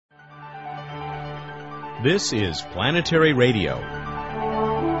This is Planetary Radio.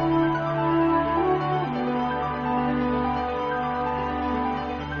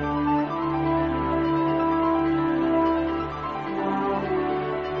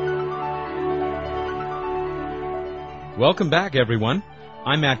 Welcome back, everyone.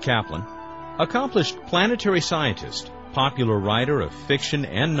 I'm Matt Kaplan. Accomplished planetary scientist, popular writer of fiction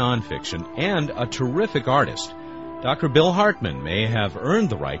and nonfiction, and a terrific artist, Dr. Bill Hartmann may have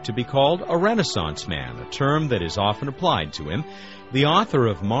earned the right to be called a Renaissance man, a term that is often applied to him. The author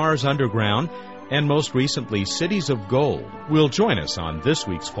of Mars Underground and most recently Cities of Gold will join us on this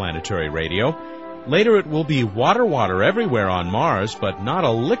week's Planetary Radio. Later it will be water everywhere on Mars, but not a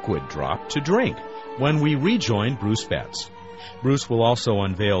liquid drop to drink, when we rejoin Bruce Betts. Bruce will also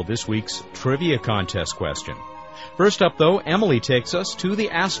unveil this week's trivia contest question. First up, though, Emily takes us to the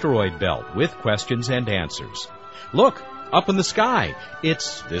asteroid belt with questions and answers. Look, up in the sky,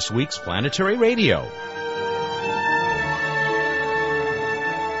 it's this week's Planetary Radio.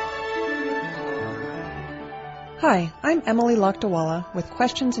 Hi, I'm Emily Lakdawala with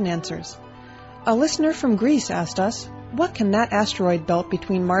questions and answers. A listener from Greece asked us, what can that asteroid belt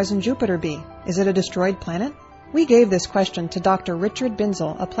between Mars and Jupiter be? Is it a destroyed planet? We gave this question to Dr. Richard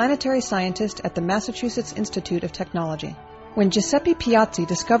Binzel, a planetary scientist at the Massachusetts Institute of Technology. When Giuseppe Piazzi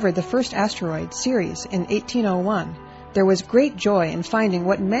discovered the first asteroid, Ceres, in 1801, there was great joy in finding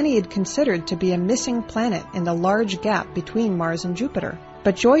what many had considered to be a missing planet in the large gap between Mars and Jupiter.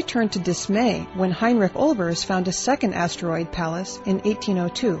 But joy turned to dismay when Heinrich Olbers found a second asteroid, Pallas, in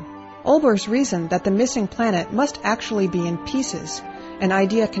 1802. Olbers reasoned that the missing planet must actually be in pieces, an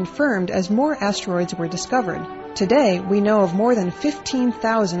idea confirmed as more asteroids were discovered. Today, we know of more than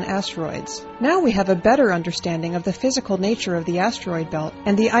 15,000 asteroids. Now we have a better understanding of the physical nature of the asteroid belt,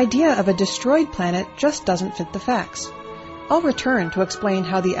 and the idea of a destroyed planet just doesn't fit the facts. I'll return to explain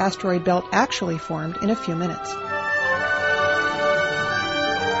how the asteroid belt actually formed in a few minutes.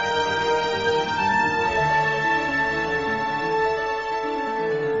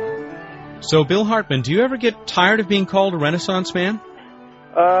 So, Bill Hartmann, do you ever get tired of being called a Renaissance man?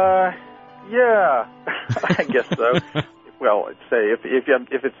 Yeah, I guess so. Well, say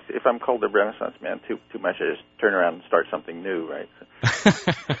if I'm called a Renaissance man too much, I just turn around and start something new, right?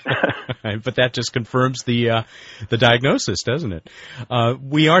 But that just confirms the diagnosis, doesn't it?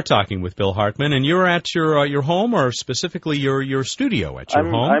 We are talking with Bill Hartmann, and you're at your home, or specifically your studio at your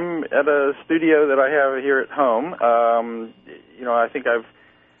home. I'm at a studio that I have here at home. I think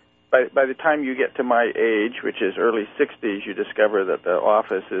By the time you get to my age, which is early 60s, you discover that the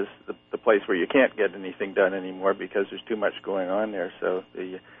office is the place where you can't get anything done anymore because there's too much going on there. So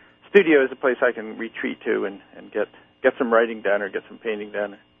the studio is a place I can retreat to and get some writing done or get some painting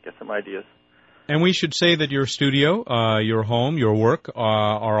done, get some ideas. And we should say that your studio, your home, your work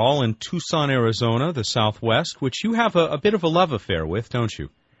are all in Tucson, Arizona, the Southwest, which you have a bit of a love affair with, don't you?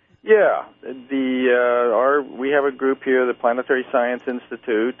 Yeah, we have a group here, the Planetary Science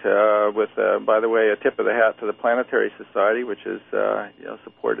Institute, with, by the way, a tip of the hat to the Planetary Society, which has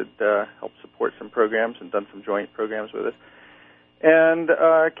helped support some programs and done some joint programs with us. And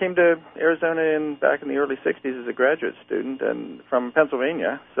came to Arizona back in the early 60s as a graduate student, and from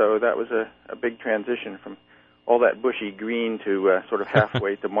Pennsylvania, so that was a big transition from all that bushy green to sort of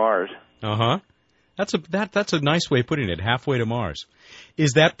halfway to Mars. Uh-huh. That's a nice way of putting it, halfway to Mars.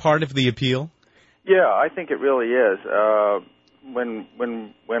 Is that part of the appeal? Yeah, I think it really is.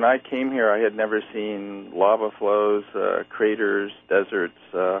 When I came here, I had never seen lava flows, craters, deserts.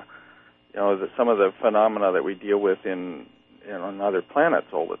 Some of the phenomena that we deal with on other planets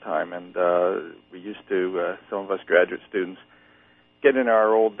all the time. And we used to, some of us graduate students, get in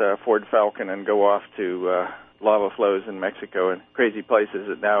our old Ford Falcon and go off to lava flows in Mexico and crazy places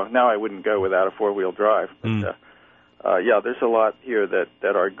that now I wouldn't go without a four-wheel drive. But, there's a lot here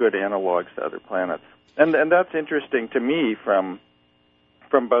that are good analogs to other planets. And that's interesting to me from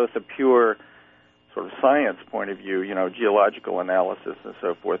both a pure sort of science point of view, geological analysis and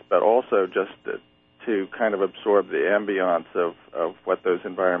so forth, but also just to kind of absorb the ambiance of what those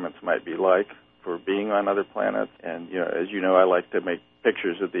environments might be like for being on other planets. And, as you know, I like to make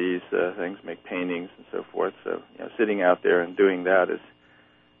pictures of these things, make paintings and so forth. So, sitting out there and doing that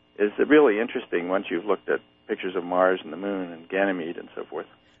is really interesting once you've looked at pictures of Mars and the Moon and Ganymede and so forth.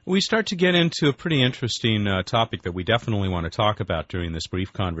 We start to get into a pretty interesting topic that we definitely want to talk about during this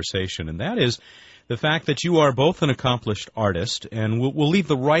brief conversation, and that is the fact that you are both an accomplished artist, and we'll leave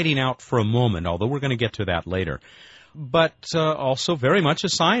the writing out for a moment, although we're going to get to that later. but also very much a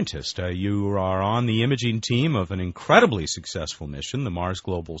scientist. You are on the imaging team of an incredibly successful mission, the Mars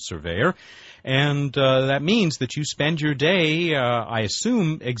Global Surveyor, and that means that you spend your day, I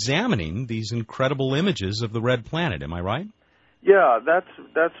assume, examining these incredible images of the red planet. Am I right? Yeah,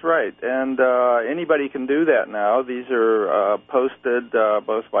 that's right, and anybody can do that now. These are posted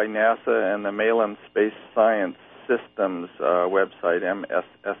both by NASA and the Malin Space Science Systems website,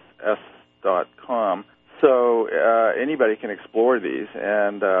 msss.com. So anybody can explore these,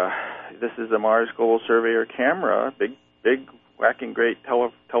 and this is a Mars Global Surveyor camera, big, whacking great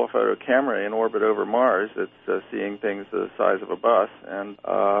telephoto camera in orbit over Mars. It's seeing things the size of a bus, and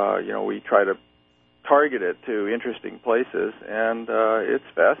we try to target it to interesting places, and it's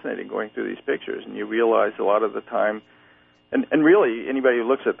fascinating going through these pictures, and you realize a lot of the time, and really anybody who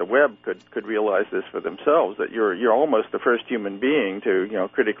looks at the web could realize this for themselves, that you're almost the first human being to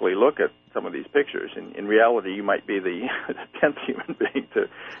critically look at some of these pictures. In reality, you might be the 10th human being to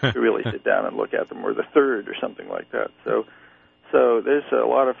really sit down and look at them, or the third, or something like that. So there's a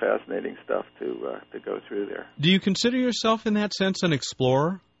lot of fascinating stuff to go through there. Do you consider yourself, in that sense, an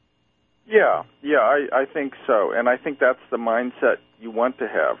explorer? Yeah, I think so, and I think that's the mindset you want to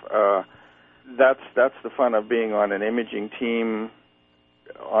have. That's the fun of being on an imaging team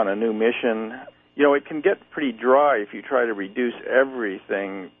on a new mission. It can get pretty dry if you try to reduce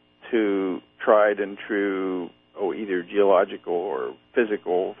everything to tried and true, either geological or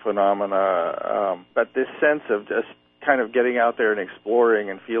physical phenomena. But this sense of just kind of getting out there and exploring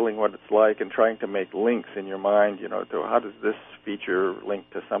and feeling what it's like and trying to make links in your mind, to how does this feature link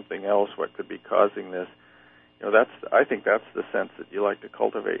to something else, what could be causing this. I think that's the sense that you like to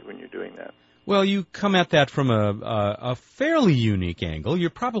cultivate when you're doing that. Well, you come at that from a fairly unique angle. You're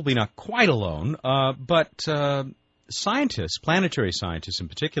probably not quite alone, but scientists, planetary scientists in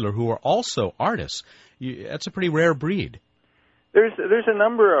particular, who are also artists, that's a pretty rare breed. There's a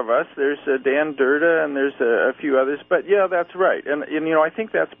number of us. There's Dan Durda and there's a few others. But yeah, that's right. And I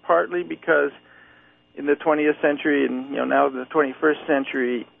think that's partly because in the 20th century and now in the 21st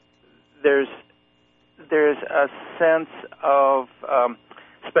century, there's a sense of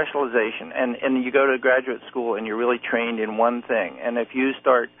specialization. And you go to graduate school and you're really trained in one thing. And if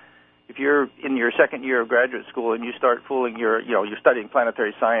you're in your second year of graduate school and you start fooling you're studying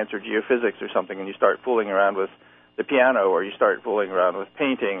planetary science or geophysics or something, and you start fooling around with the piano, or you start fooling around with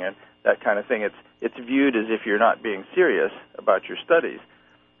painting and that kind of thing, it's viewed as if you're not being serious about your studies.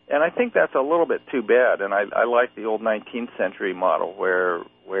 And I think that's a little bit too bad, and I like the old 19th century model where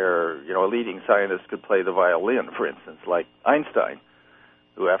a leading scientist could play the violin, for instance, like Einstein,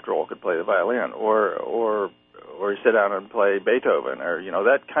 who after all could play the violin, or sit down and play Beethoven, or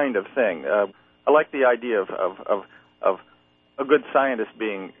that kind of thing. I like the idea of a good scientist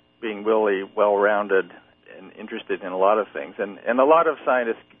being really well-rounded and interested in a lot of things, and a lot of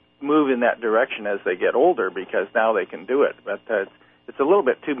scientists move in that direction as they get older because now they can do it. But it's a little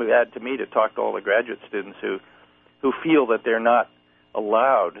bit too bad to me to talk to all the graduate students who feel that they're not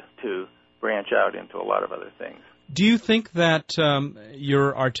allowed to branch out into a lot of other things. Do you think that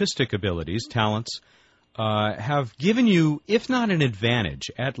your artistic abilities, talents, have given you, if not an advantage,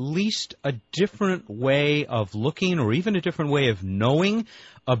 at least a different way of looking or even a different way of knowing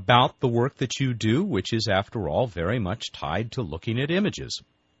about the work that you do, which is, after all, very much tied to looking at images?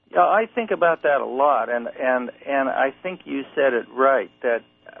 Yeah, I think about that a lot, and I think you said it right, that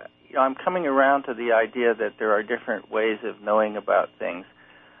I'm coming around to the idea that there are different ways of knowing about things.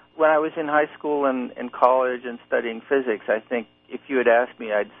 When I was in high school and college and studying physics, I think if you had asked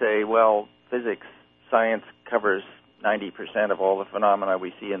me, I'd say, well, science covers 90% of all the phenomena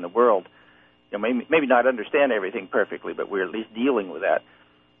we see in the world. Maybe not understand everything perfectly, but we're at least dealing with that.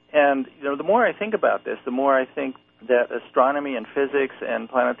 And the more I think about this, the more I think that astronomy and physics and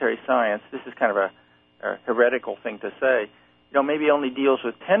planetary science, this is kind of a heretical thing to say, maybe only deals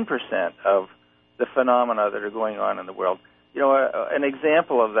with 10% of the phenomena that are going on in the world. An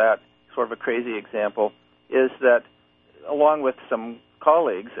example of that, sort of a crazy example, is that along with some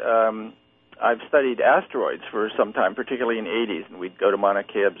colleagues, I've studied asteroids for some time, particularly in the 80s, and we'd go to Mauna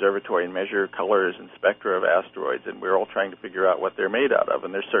Kea Observatory and measure colors and spectra of asteroids, and we're all trying to figure out what they're made out of.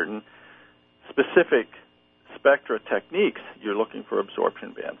 And there's certain specific spectra techniques. You're looking for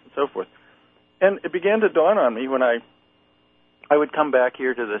absorption bands and so forth. And it began to dawn on me when I would come back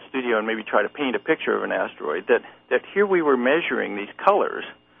here to the studio and maybe try to paint a picture of an asteroid, that here we were measuring these colors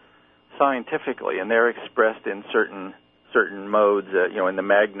scientifically, and they're expressed in certain modes, in the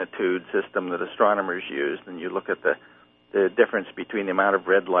magnitude system that astronomers use, and you look at the difference between the amount of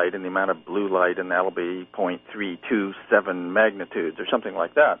red light and the amount of blue light, and that'll be 0.327 magnitudes or something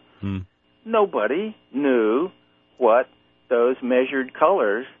like that. Nobody knew what those measured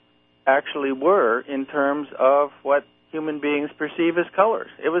colors actually were in terms of what human beings perceive as colors.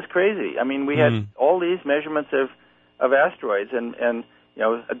 It was crazy. I mean, we had all these measurements of asteroids, and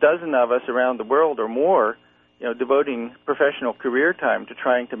a dozen of us around the world or more, devoting professional career time to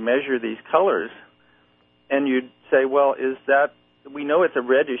trying to measure these colors. And you'd say, well, we know it's a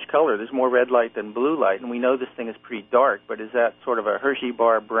reddish color. There's more red light than blue light, and we know this thing is pretty dark, but is that sort of a Hershey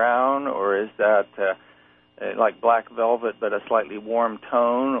bar brown, or is that like black velvet but a slightly warm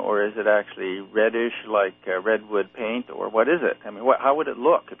tone, or is it actually reddish like redwood paint, or what is it? I mean, how would it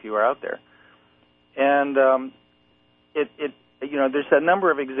look if you were out there? And there's a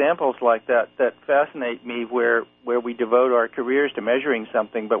number of examples like that fascinate me where we devote our careers to measuring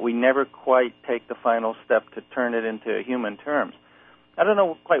something, but we never quite take the final step to turn it into human terms. I don't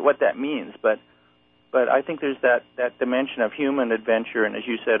know quite what that means, but I think there's that dimension of human adventure and, as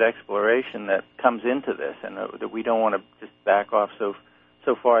you said, exploration that comes into this, and that we don't want to just back off so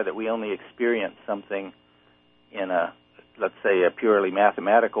far that we only experience something in let's say, a purely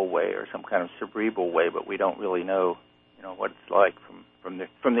mathematical way or some kind of cerebral way, but we don't really know what it's like from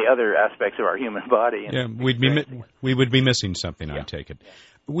the other aspects of our human body. Yeah, we would be missing something, yeah. I take it.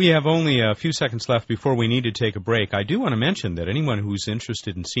 We have only a few seconds left before we need to take a break. I do want to mention that anyone who's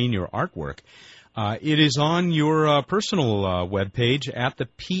interested in seeing your artwork, it is on your personal webpage at the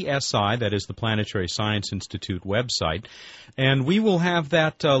PSI, that is the Planetary Science Institute website, and we will have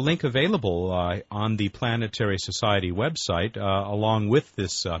that link available on the Planetary Society website along with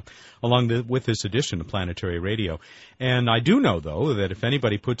this edition of Planetary Radio. And I do know, though, that if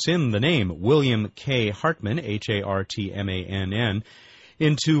anybody puts in the name William K. Hartmann, Hartmann,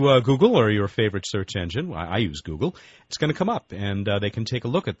 into Google or your favorite search engine, I use Google, it's going to come up, and they can take a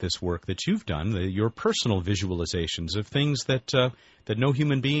look at this work that you've done, your personal visualizations of things that no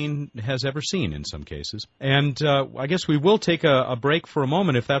human being has ever seen in some cases. And I guess we will take a break for a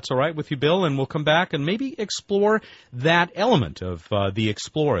moment, if that's all right with you, Bill, and we'll come back and maybe explore that element of the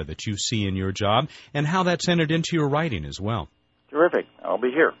explorer that you see in your job and how that's entered into your writing as well. Terrific. I'll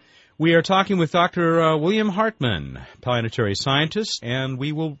be here. We are talking with Dr. William Hartmann, planetary scientist, and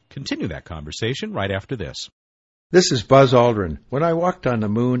we will continue that conversation right after this. This is Buzz Aldrin. When I walked on the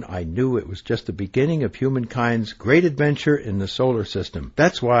moon, I knew it was just the beginning of humankind's great adventure in the solar system.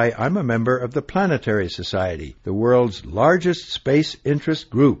 That's why I'm a member of the Planetary Society, the world's largest space interest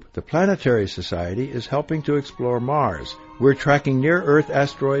group. The Planetary Society is helping to explore Mars. We're tracking near-Earth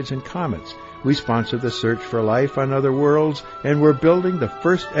asteroids and comets. We sponsor the search for life on other worlds, and we're building the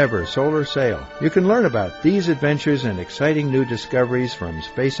first ever solar sail. You can learn about these adventures and exciting new discoveries from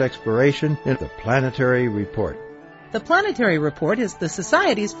space exploration in the Planetary Report. The Planetary Report is the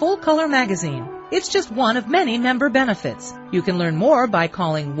Society's full-color magazine. It's just one of many member benefits. You can learn more by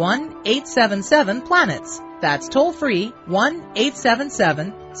calling 1-877-PLANETS. That's toll-free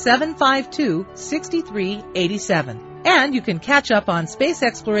 1-877-752-6387. And you can catch up on space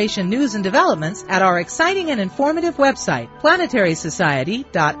exploration news and developments at our exciting and informative website,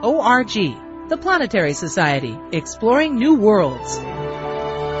 planetarySociety.org. The Planetary Society, exploring new worlds.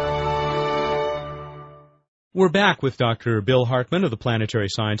 We're back with Dr. Bill Hartmann of the Planetary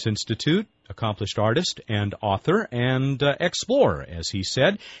Science Institute, accomplished artist and author and explorer, as he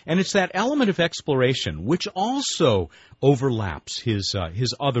said. And it's that element of exploration which also overlaps his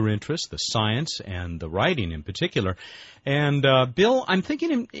other interests, the science and the writing in particular. And Bill, I'm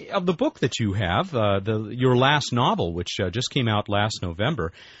thinking of the book that you have, your last novel, which just came out last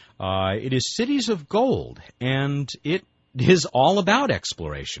November. It is Cities of Gold, and it is all about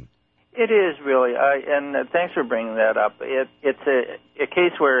exploration. It is really, and thanks for bringing that up. It's a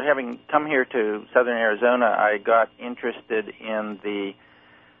case where, having come here to southern Arizona, I got interested in the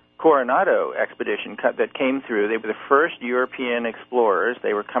Coronado expedition that came through. They were the first European explorers.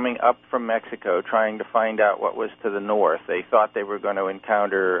 They were coming up from Mexico, trying to find out what was to the north. They thought they were going to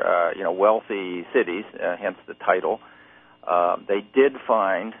encounter, wealthy cities, hence the title. They did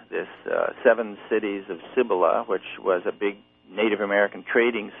find this 7 cities of Cibola, which was a big Native American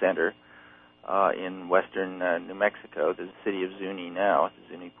trading center in western New Mexico, the city of Zuni now, the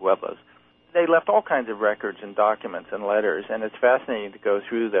Zuni Pueblos. They left all kinds of records and documents and letters, and it's fascinating to go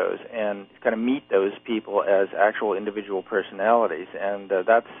through those and kind of meet those people as actual individual personalities, and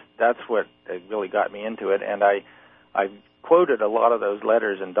that's what really got me into it. And I quoted a lot of those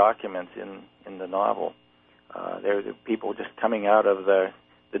letters and documents in the novel. They're the people just coming out of the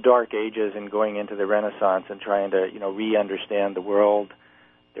Dark Ages and going into the Renaissance and trying to, re-understand the world.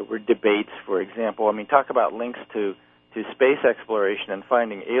 There were debates, for example. I mean, talk about links to space exploration and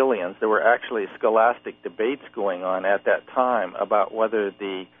finding aliens. There were actually scholastic debates going on at that time about whether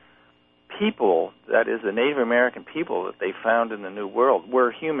the people, that is the Native American people that they found in the New World,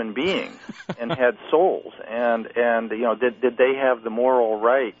 were human beings and had souls. And did they have the moral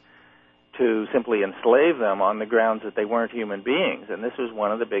right to simply enslave them on the grounds that they weren't human beings? And this was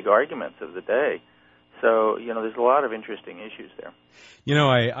one of the big arguments of the day. So, there's a lot of interesting issues there.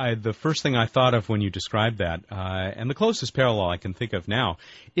 The first thing I thought of when you described that, and the closest parallel I can think of now,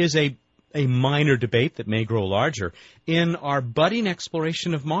 is a minor debate that may grow larger in our budding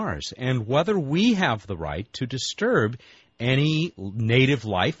exploration of Mars and whether we have the right to disturb any native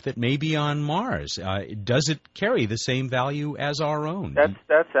life that may be on Mars. Does it carry the same value as our own?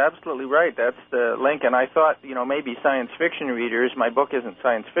 That's absolutely right. That's the link. And I thought, maybe science fiction readers, my book isn't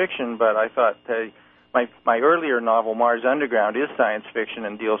science fiction, but I thought my earlier novel, Mars Underground, is science fiction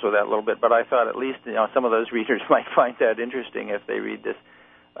and deals with that a little bit. But I thought at least some of those readers might find that interesting if they read this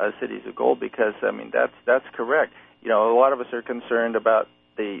Cities of Gold, because that's correct. A lot of us are concerned about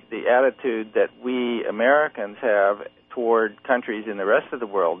the attitude that we Americans have toward countries in the rest of the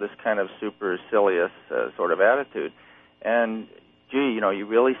world, this kind of supercilious sort of attitude. And you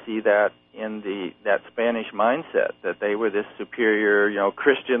really see that in that Spanish mindset, that they were this superior,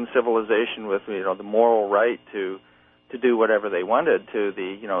 Christian civilization with, the moral right to do whatever they wanted to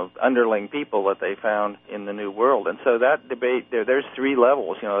the, underling people that they found in the New World. And so that debate, there's three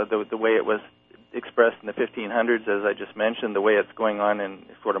levels, the way it was expressed in the 1500s, as I just mentioned, the way it's going on in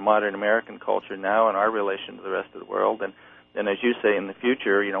sort of modern American culture now and our relation to the rest of the world, and as you say, in the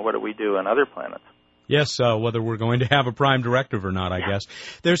future, what do we do on other planets? Yes, whether we're going to have a prime directive or not, I guess.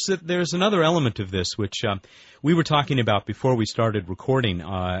 There's another element of this, which we were talking about before we started recording,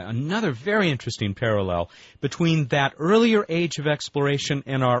 another very interesting parallel between that earlier age of exploration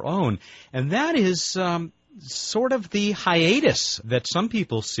and our own, and that is sort of the hiatus that some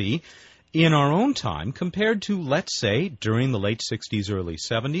people see in our own time compared to, let's say, during the late 60s, early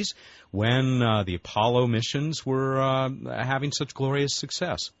 70s, when the Apollo missions were having such glorious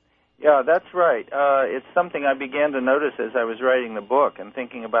success. Yeah, that's right. It's something I began to notice as I was writing the book and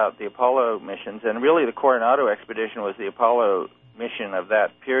thinking about the Apollo missions. And really the Coronado expedition was the Apollo mission of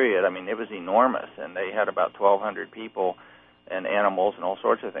that period. It was enormous, and they had about 1,200 people and animals and all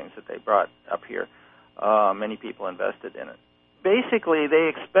sorts of things that they brought up here. Many people invested in it. Basically, they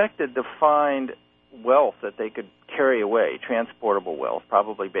expected to find wealth that they could carry away, transportable wealth,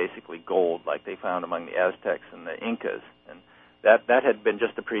 probably basically gold like they found among the Aztecs and the Incas. And that had been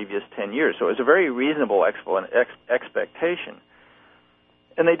just the previous 10 years. So it was a very reasonable expectation.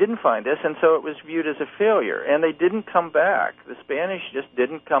 And they didn't find this, and so it was viewed as a failure. And they didn't come back. The Spanish just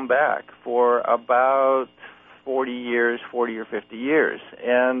didn't come back for about 40 or 50 years.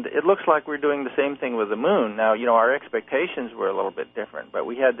 And it looks like we're doing the same thing with the moon. Now, our expectations were a little bit different, but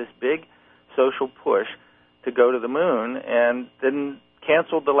we had this big social push to go to the moon, and then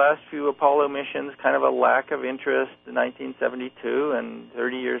canceled the last few Apollo missions, kind of a lack of interest in 1972, and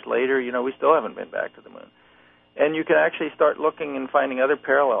 30 years later, we still haven't been back to the moon. And you can actually start looking and finding other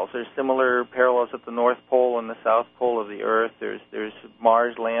parallels. There's similar parallels at the North Pole and the South Pole of the Earth. There's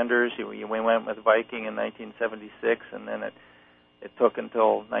Mars landers. We went with Viking in 1976, and then it took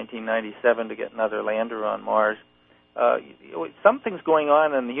until 1997 to get another lander on Mars. Something's going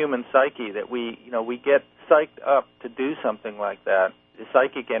on in the human psyche that we get psyched up to do something like that. The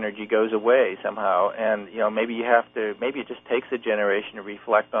psychic energy goes away somehow, and maybe it just takes a generation to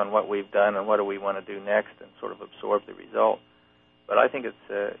reflect on what we've done and what do we want to do next, and sort of absorb the result. But I think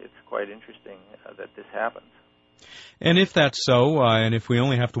it's quite interesting that this happens. And if that's so, and if we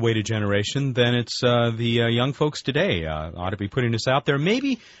only have to wait a generation, then it's the young folks today ought to be putting this out there.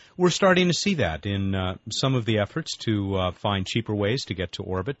 Maybe we're starting to see that in some of the efforts to find cheaper ways to get to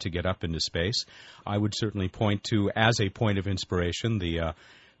orbit, to get up into space. I would certainly point to, as a point of inspiration, the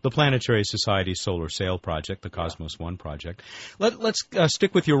Planetary Society Solar Sail Project, the Cosmos One project. Let's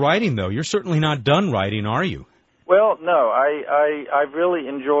stick with your writing, though. You're certainly not done writing, are you? Well, no. I've really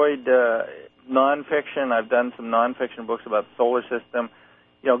enjoyed nonfiction. I've done some nonfiction books about the solar system.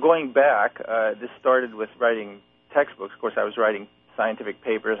 Going back, this started with writing textbooks. Of course, I was writing scientific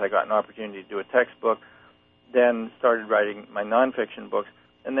papers. I got an opportunity to do a textbook, then started writing my nonfiction books,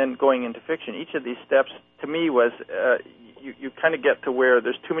 and then going into fiction. Each of these steps, to me, was you kind of get to where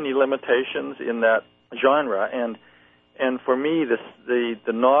there's too many limitations in that genre, and for me,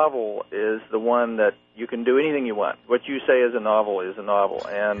 the novel is the one that you can do anything you want. What you say is a novel is a novel,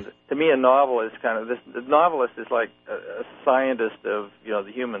 and to me, a novel is kind of this. The novelist is like a scientist of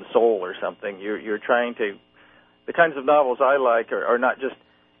the human soul or something. You're trying to. The kinds of novels I like are not just,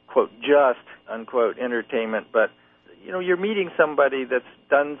 quote, just, unquote, entertainment, but, you're meeting somebody that's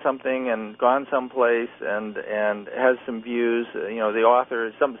done something and gone someplace and has some views. The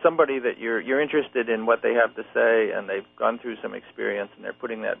author, somebody that you're interested in what they have to say, and they've gone through some experience, and they're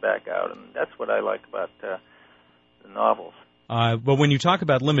putting that back out. And that's what I like about the novels. But when you talk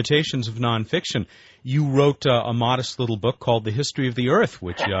about limitations of nonfiction, you wrote a modest little book called The History of the Earth,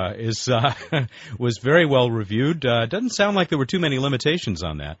 which was very well reviewed. Doesn't sound like there were too many limitations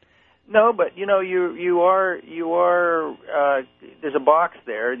on that. No, but you are there's a box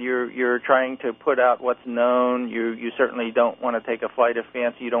there. You're trying to put out what's known. You certainly don't want to take a flight of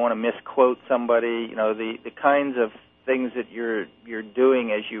fancy. You don't want to misquote somebody. The kinds of things that you're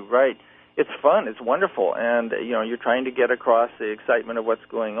doing as you write. It's fun. It's wonderful, and you're trying to get across the excitement of what's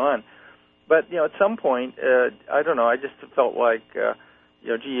going on. But at some point, I don't know. I just felt like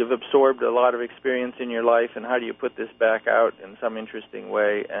you've absorbed a lot of experience in your life, and how do you put this back out in some interesting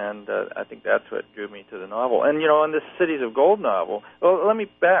way? And I think that's what drew me to the novel. And on this Cities of Gold novel, well, let me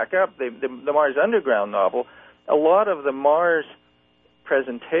back up. The Mars Underground novel, a lot of the Mars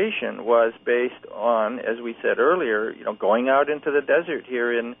presentation was based on, as we said earlier, going out into the desert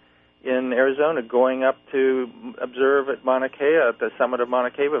here in Arizona, going up to observe at Mauna Kea, at the summit of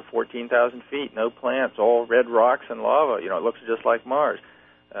Mauna Kea, 14,000 feet, no plants, all red rocks and lava. It looks just like Mars.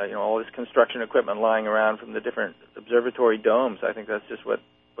 All this construction equipment lying around from the different observatory domes. I think that's just what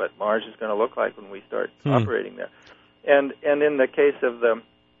Mars is going to look like when we start operating there. And in the case of the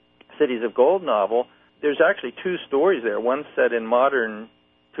Cities of Gold novel, there's actually two stories there. One set in modern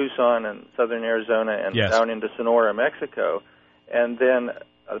Tucson and southern Arizona and down into Sonora, Mexico, and then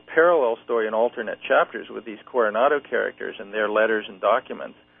a parallel story in alternate chapters with these Coronado characters and their letters and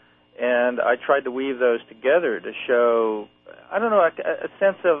documents. And I tried to weave those together to show, I don't know, a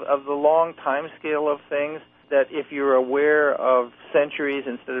sense of the long time scale of things, that if you're aware of centuries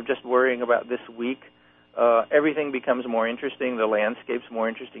instead of just worrying about this week, everything becomes more interesting, the landscape's more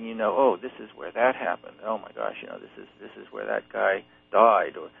interesting. This is where that happened. Oh, my gosh, this is where that guy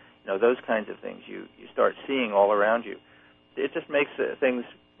died. Or, those kinds of things you start seeing all around you. It just makes things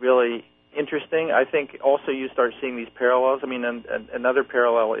really interesting. I think also you start seeing these parallels. I mean, another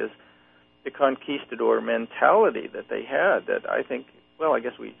parallel is the conquistador mentality that they had that I think, well, I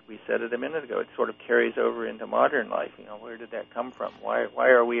guess we said it a minute ago, it sort of carries over into modern life. Where did that come from? Why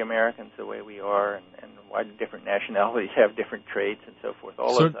are we Americans the way we are, and why do different nationalities have different traits and so forth?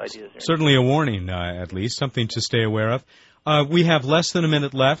 All those ideas are certainly a warning, at least, something to stay aware of. We have less than a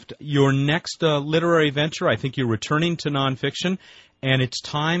minute left. Your next literary venture, I think you're returning to nonfiction, and it's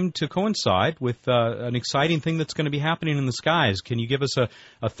time to coincide with an exciting thing that's going to be happening in the skies. Can you give us a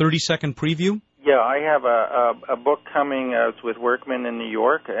 30-second preview? Yeah, I have a book coming out with Workman in New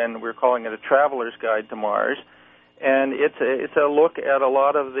York, and we're calling it A Traveler's Guide to Mars. And it's a look at a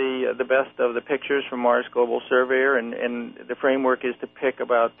lot of the best of the pictures from Mars Global Surveyor, and the framework is to pick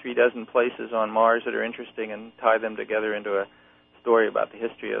about 36 places on Mars that are interesting and tie them together into a story about the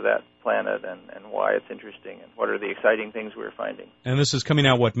history of that planet and why it's interesting and what are the exciting things we're finding. And this is coming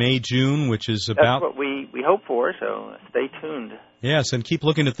out, May, June, which is about... That's what we hope for, so stay tuned. Yes, and keep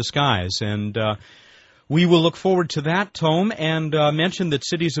looking at the skies, and... we will look forward to that, Tome, and mention that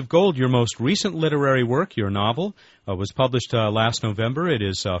Cities of Gold, your most recent literary work, your novel, was published last November. It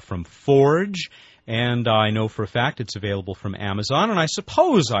is from Forge, and I know for a fact it's available from Amazon. And I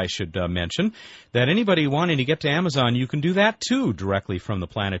suppose I should mention that anybody wanting to get to Amazon, you can do that, too, directly from the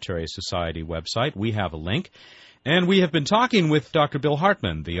Planetary Society website. We have a link. And we have been talking with Dr. Bill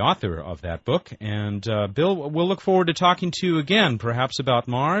Hartman, the author of that book. And, Bill, we'll look forward to talking to you again, perhaps about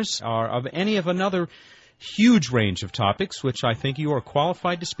Mars or of any of another huge range of topics, which I think you are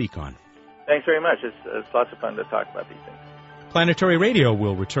qualified to speak on. Thanks very much. It's lots of fun to talk about these things. Planetary Radio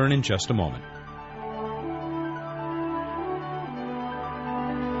will return in just a moment.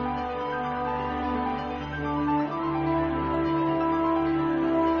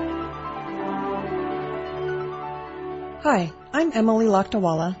 Hi, I'm Emily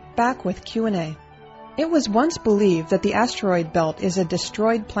Lakdawalla, back with Q&A. It was once believed that the asteroid belt is a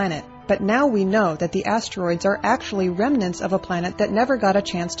destroyed planet, but now we know that the asteroids are actually remnants of a planet that never got a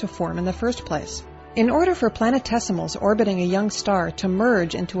chance to form in the first place. In order for planetesimals orbiting a young star to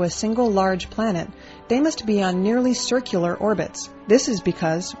merge into a single large planet, they must be on nearly circular orbits. This is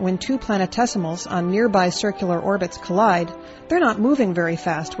because when two planetesimals on nearby circular orbits collide, they're not moving very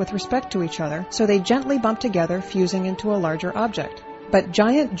fast with respect to each other, so they gently bump together, fusing into a larger object. But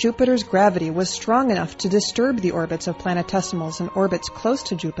giant Jupiter's gravity was strong enough to disturb the orbits of planetesimals in orbits close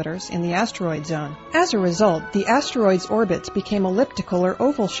to Jupiter's in the asteroid zone. As a result, the asteroids' orbits became elliptical or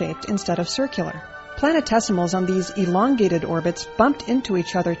oval-shaped instead of circular. planetesimals on these elongated orbits bumped into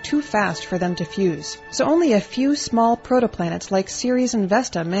each other too fast for them to fuse. So only a few small protoplanets like Ceres and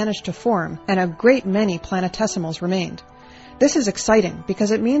Vesta managed to form, and a great many planetesimals remained. This is exciting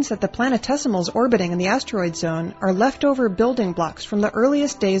because it means that the planetesimals orbiting in the asteroid zone are leftover building blocks from the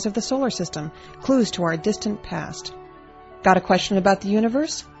earliest days of the solar system, clues to our distant past. Got a question about the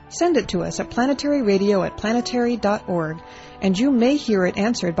universe? Send it to us at planetaryradio@planetary.org, and you may hear it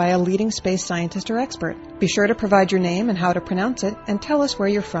answered by a leading space scientist or expert. Be sure to provide your name and how to pronounce it, and tell us where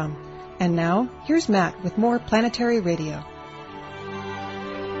you're from. And now, here's Matt with more Planetary Radio.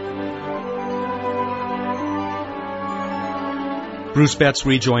 Bruce Betts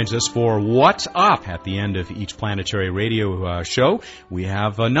rejoins us for What's Up at the end of each Planetary Radio show. We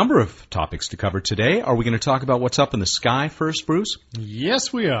have a number of topics to cover today. Are we going to talk about what's up in the sky first, Bruce?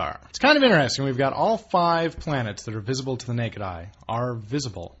 Yes, we are. It's kind of interesting. We've got all 5 planets that are visible to the naked eye, are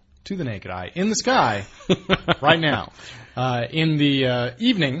visible to the naked eye in the sky right now. In the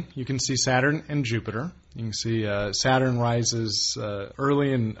evening, you can see Saturn and Jupiter. You can see Saturn rises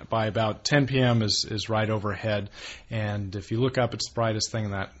early, and by about 10 p.m. is right overhead. And if you look up, it's the brightest thing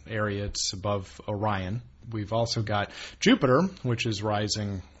in that area. It's above Orion. We've also got Jupiter, which is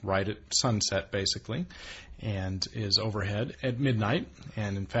rising right at sunset, basically, and is overhead at midnight.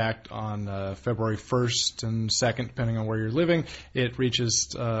 And in fact, on February 1st and 2nd, depending on where you're living, it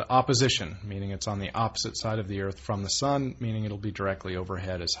reaches opposition, meaning it's on the opposite side of the Earth from the Sun, meaning it'll be directly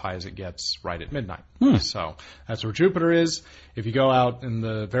overhead as high as it gets right at midnight. So that's where Jupiter is. If you go out in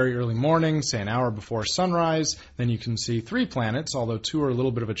the very early morning, say an hour before sunrise, then you can see 3 planets, although 2 are a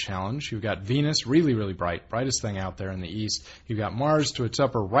little bit of a challenge. You've got Venus, really, really bright, brightest thing out there in the east. You've got Mars to its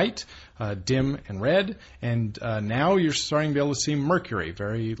upper right, dim and red, and now you're starting to be able to see Mercury,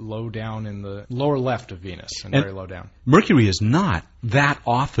 very low down in the lower left of Venus, and very low down. Mercury is not that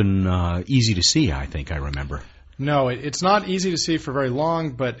often easy to see, I think I remember. No, it's not easy to see for very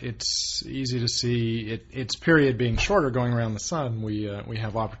long, but it's easy to see. Its period being shorter going around the sun, we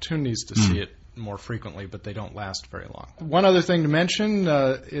have opportunities to see it more frequently, but they don't last very long. One other thing to mention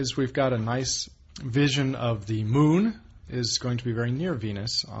is we've got a nice vision of the moon is going to be very near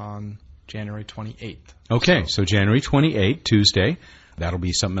Venus on January 28th. Okay, so January 28th, Tuesday. That'll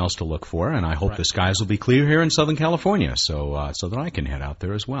be something else to look for, and I hope the skies will be clear here in Southern California so that I can head out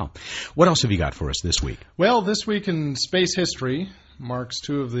there as well. What else have you got for us this week? Well, this week in space history marks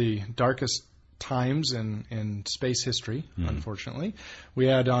 2 of the darkest times in space history, unfortunately. We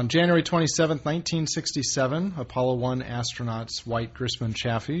had on January 27th, 1967, Apollo 1 astronauts White, Grisman,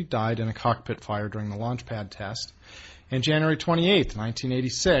 Chaffee died in a cockpit fire during the launch pad test. And January 28th,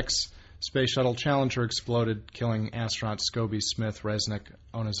 1986, Space Shuttle Challenger exploded, killing astronauts Scobie, Smith, Resnick,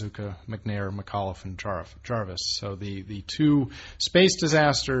 Onizuka, McNair, McAuliffe, and Jarvis. So the 2 space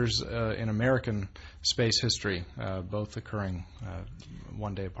disasters in American space history, both occurring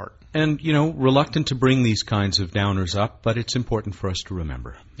one day apart. And, reluctant to bring these kinds of downers up, but it's important for us to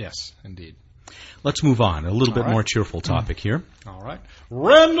remember. Yes, indeed. Let's move on. A little bit more cheerful topic here. All right.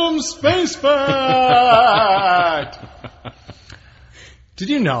 Random space fact! Did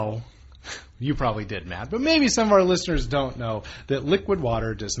you know... You probably did, Matt, but maybe some of our listeners don't know that liquid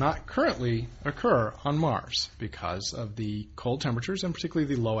water does not currently occur on Mars because of the cold temperatures and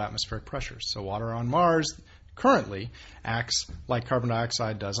particularly the low atmospheric pressures. So water on Mars currently acts like carbon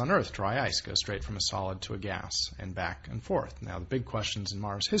dioxide does on Earth. Dry ice goes straight from a solid to a gas and back and forth. Now, the big questions in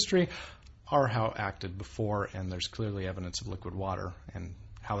Mars history are how it acted before, and there's clearly evidence of liquid water, and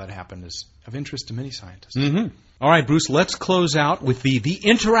how that happened is of interest to many scientists. All right, Bruce, let's close out with the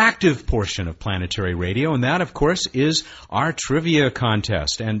interactive portion of Planetary Radio, and that, of course, is our trivia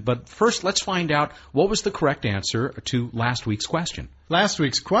contest. But first, let's find out what was the correct answer to last week's question. Last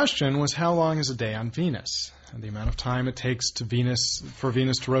week's question was, how long is a day on Venus? And the amount of time it takes for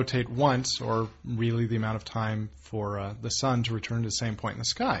Venus to rotate once, or really the amount of time for the sun to return to the same point in the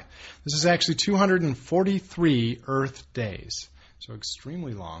sky. This is actually 243 Earth days. So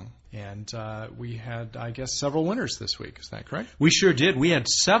extremely long, and we had, I guess, several winners this week. Is that correct? We sure did. We had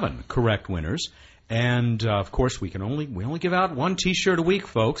 7 correct winners, and of course we only give out 1 T-shirt a week,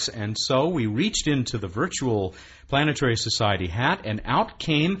 folks. And so we reached into the virtual Planetary Society hat, and out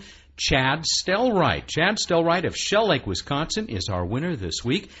came Chad Stellwright. Chad Stellwright of Shell Lake, Wisconsin, is our winner this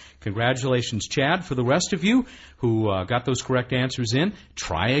week. Congratulations, Chad. For the rest of you who got those correct answers in,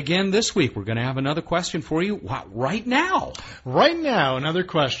 try again this week. We're going to have another question for you right now. Right now, another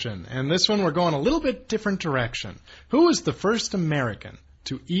question. And this one, we're going a little bit different direction. Who was the first American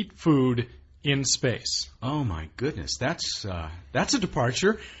to eat food in space? Oh, my goodness. That's a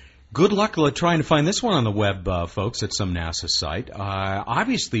departure. Good luck trying to find this one on the web, folks, at some NASA site.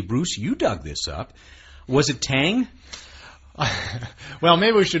 Obviously, Bruce, you dug this up. Was it Tang? Well,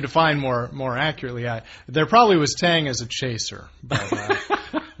 maybe we should define more accurately. There probably was Tang as a chaser, but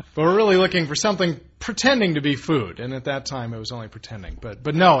we're really looking for something pretending to be food, and at that time it was only pretending.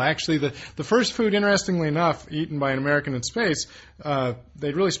 But no, actually, the first food, interestingly enough, eaten by an American in space,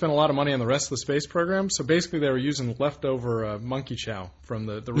 they'd really spent a lot of money on the rest of the space program, so basically they were using leftover monkey chow from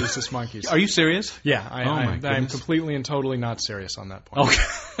the rhesus monkeys. Are you serious? Yeah, I'm completely and totally not serious on that point. Okay.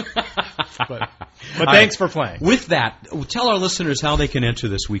 But thanks for playing. With that, tell our listeners how they can enter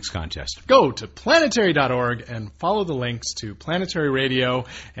this week's contest. Go to planetary.org and follow the links to Planetary Radio,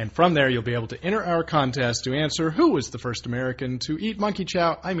 and from there you'll be able to enter our contest to answer who was the first American to eat monkey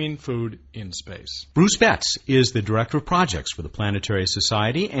chow, food, in space. Bruce Betts is the Director of Projects for the Planetary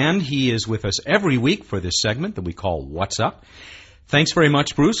Society, and he is with us every week for this segment that we call What's Up. Thanks very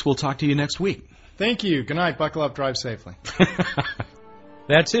much, Bruce. We'll talk to you next week. Thank you. Good night. Buckle up. Drive safely.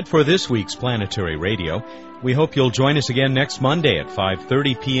 That's it for this week's Planetary Radio. We hope you'll join us again next Monday at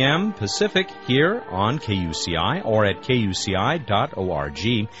 5:30 p.m. Pacific here on KUCI or at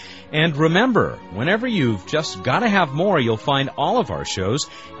kuci.org. And remember, whenever you've just got to have more, you'll find all of our shows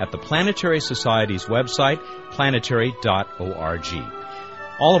at the Planetary Society's website, planetary.org.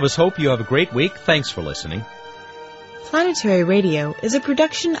 All of us hope you have a great week. Thanks for listening. Planetary Radio is a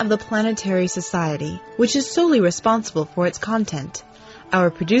production of the Planetary Society, which is solely responsible for its content. Our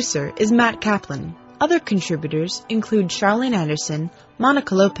producer is Matt Kaplan. Other contributors include Charlene Anderson,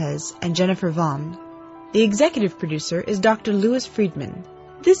 Monica Lopez, and Jennifer Vaughn. The executive producer is Dr. Louis Friedman.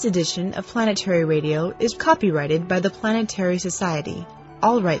 This edition of Planetary Radio is copyrighted by the Planetary Society.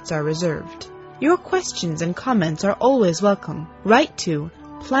 All rights are reserved. Your questions and comments are always welcome. Write to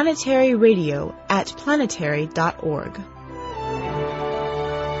planetaryradio@planetary.org.